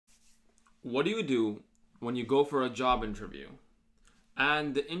What do you do when you go for a job interview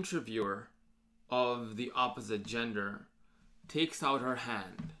and the interviewer of the opposite gender takes out her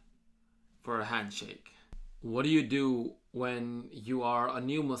hand for a handshake? What do you do when you are a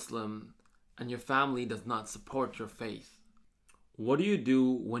new Muslim and your family does not support your faith? What do you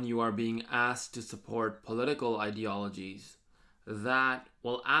do when you are being asked to support political ideologies that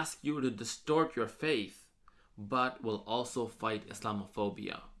will ask you to distort your faith but will also fight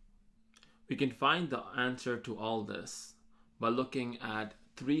Islamophobia? We can find the answer to all this by looking at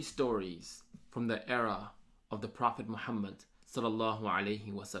three stories from the era of the Prophet Muhammad sallallahu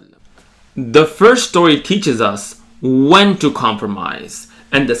alaihi wasallam. The first story teaches us when to compromise,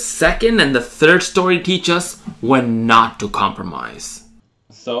 and the second and the third story teach us when not to compromise.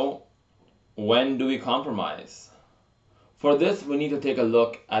 So, when do we compromise? For this, we need to take a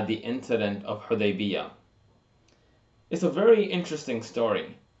look at the incident of Hudaybiyah. It's a very interesting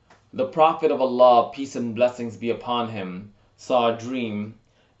story. The Prophet of Allah, peace and blessings be upon him, saw a dream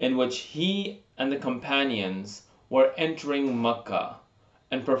in which he and the companions were entering Mecca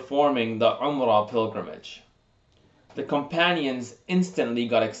and performing the Umrah pilgrimage. The companions instantly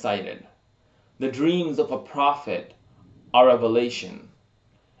got excited. The dreams of a prophet are revelation,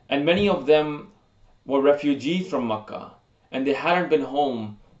 and many of them were refugees from Mecca, and they hadn't been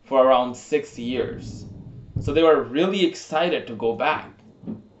home for around 6 years. So they were really excited to go back.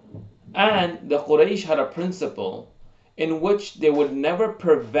 And the Quraysh had a principle in which they would never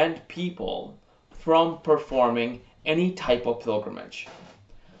prevent people from performing any type of pilgrimage.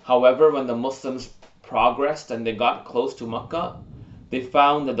 However, when the Muslims progressed and they got close to Mecca, they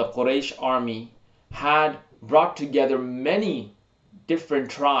found that the Quraysh army had brought together many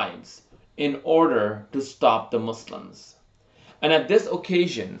different tribes in order to stop the Muslims. And at this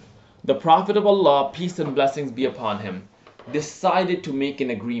occasion, the Prophet of Allah, peace and blessings be upon him, decided to make an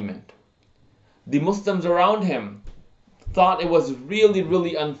agreement. The Muslims around him thought it was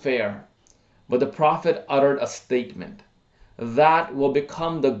really unfair, but the Prophet uttered a statement that will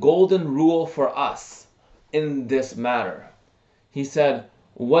become the golden rule for us in this matter. He said,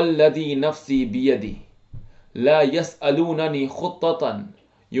 وَالَّذِي نَفْسِي بِيَدِهِ لَا يَسْأَلُونَنِي خُطَّةً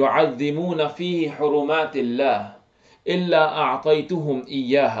يُعَظِّمُونَ فِيهِ حُرُمَاتِ اللَّهِ إِلَّا أَعْطَيْتُهُمْ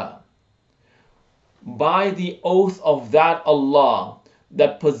إِيَّاهَا. By the oath of that Allah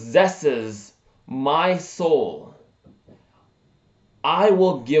that possesses my soul, I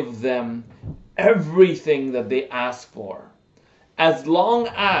will give them everything that they ask for, as long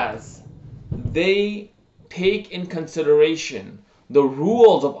as they take in consideration the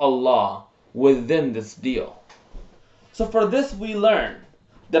rules of Allah within this deal. So for this we learn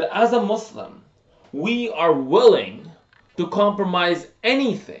that as a Muslim, we are willing to compromise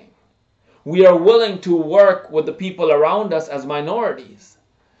anything. We are willing to work with the people around us as minorities,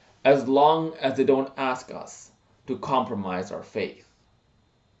 as long as they don't ask us to compromise our faith.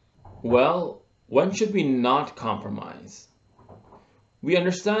 Well, when should we not compromise? We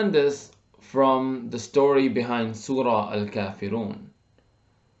understand this from the story behind Surah Al-Kafirun.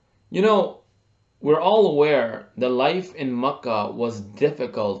 You know, we're all aware that life in Mecca was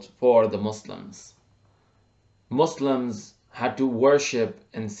difficult for the Muslims. Muslims had to worship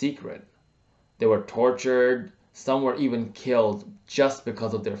in secret. They were tortured, some were even killed just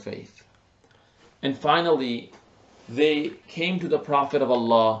because of their faith. And finally, they came to the Prophet of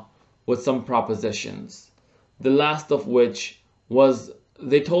Allah with some propositions. The last of which was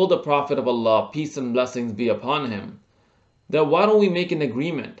they told the Prophet of Allah, peace and blessings be upon him, that why don't we make an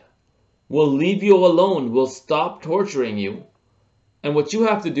agreement? We'll leave you alone, we'll stop torturing you, and what you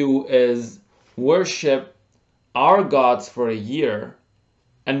have to do is worship our gods for a year,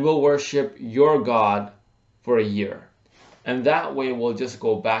 and we'll worship your God for a year. And that way we'll just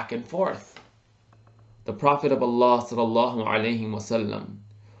go back and forth. The Prophet of Allah sallallahu alaihi wasallam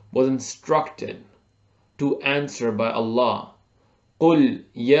was instructed to answer by Allah, قُلْ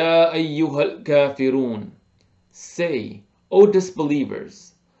يَا أَيُّهَا الْكَافِرُونَ, say, O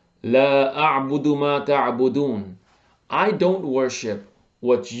disbelievers, لَا أَعْبُدُ مَا تَعْبُدُونَ, I don't worship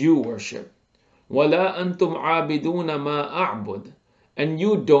what you worship, وَلَا أَنْتُمْ عَابِدُونَ مَا أَعْبُدُ, and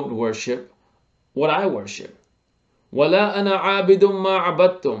you don't worship what I worship. وَلَا أَنَا عَابِدٌ مَا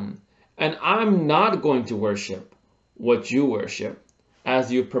عَبَدْتُمْ, and I'm not going to worship what you worship,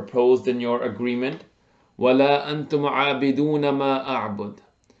 as you proposed in your agreement. وَلَا أَنْتُمْ عَابِدُونَ مَا أَعْبُدُ,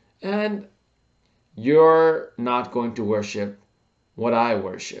 and you're not going to worship what I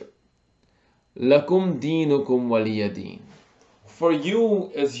worship. لَكُمْ دِينُكُمْ وَلِيَ دِينِ, for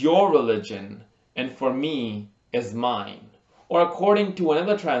you is your religion, and for me is mine. Or according to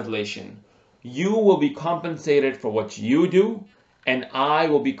another translation, you will be compensated for what you do, and I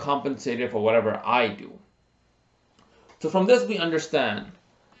will be compensated for whatever I do. So from this we understand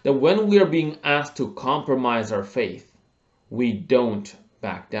that when we are being asked to compromise our faith, we don't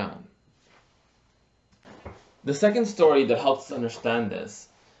back down. The second story that helps us understand this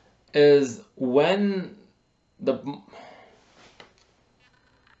is when the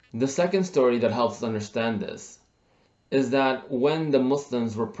second story that helps us understand this is that when the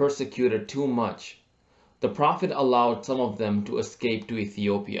Muslims were persecuted too much, the Prophet allowed some of them to escape to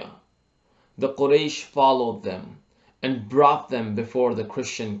Ethiopia. The Quraysh followed them and brought them before the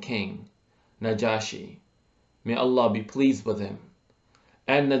Christian king, Najashi. May Allah be pleased with him.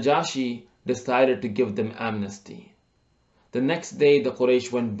 And Najashi decided to give them amnesty. The next day the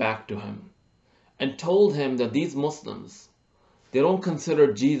Quraysh went back to him and told him that these Muslims, they don't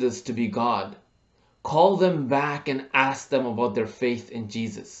consider Jesus to be God. Call them back and ask them about their faith in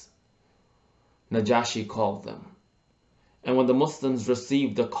Jesus. Najashi called them. And when the Muslims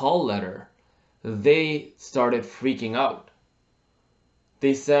received the call letter, they started freaking out.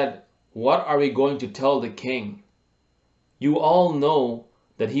 They said, "What are we going to tell the king? You all know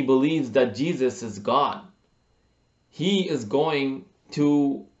that he believes that Jesus is God. He is going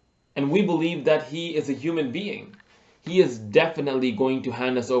to, and we believe that he is a human being. He is definitely going to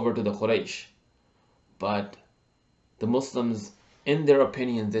hand us over to the Quraysh." But the Muslims, in their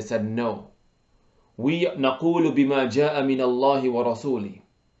opinions, they said, "No. We نقول بما جاء من الله ورسوله."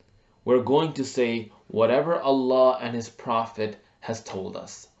 We're going to say whatever Allah and His Prophet has told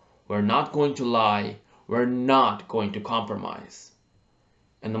us. We're not going to lie. We're not going to compromise.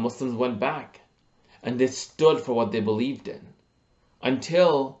 And the Muslims went back and they stood for what they believed in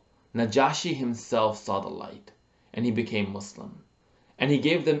until Najashi himself saw the light and he became Muslim. And he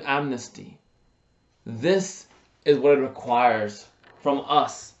gave them amnesty. This is what it requires from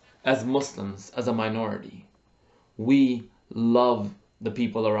us as Muslims, as a minority. We love the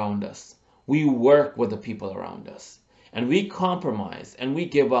people around us. We work with the people around us. And we compromise and we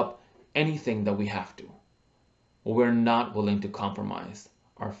give up anything that we have to. We're not willing to compromise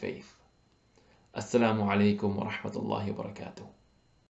our faith. Assalamu alaikum wa rahmatullahi wa barakatuh.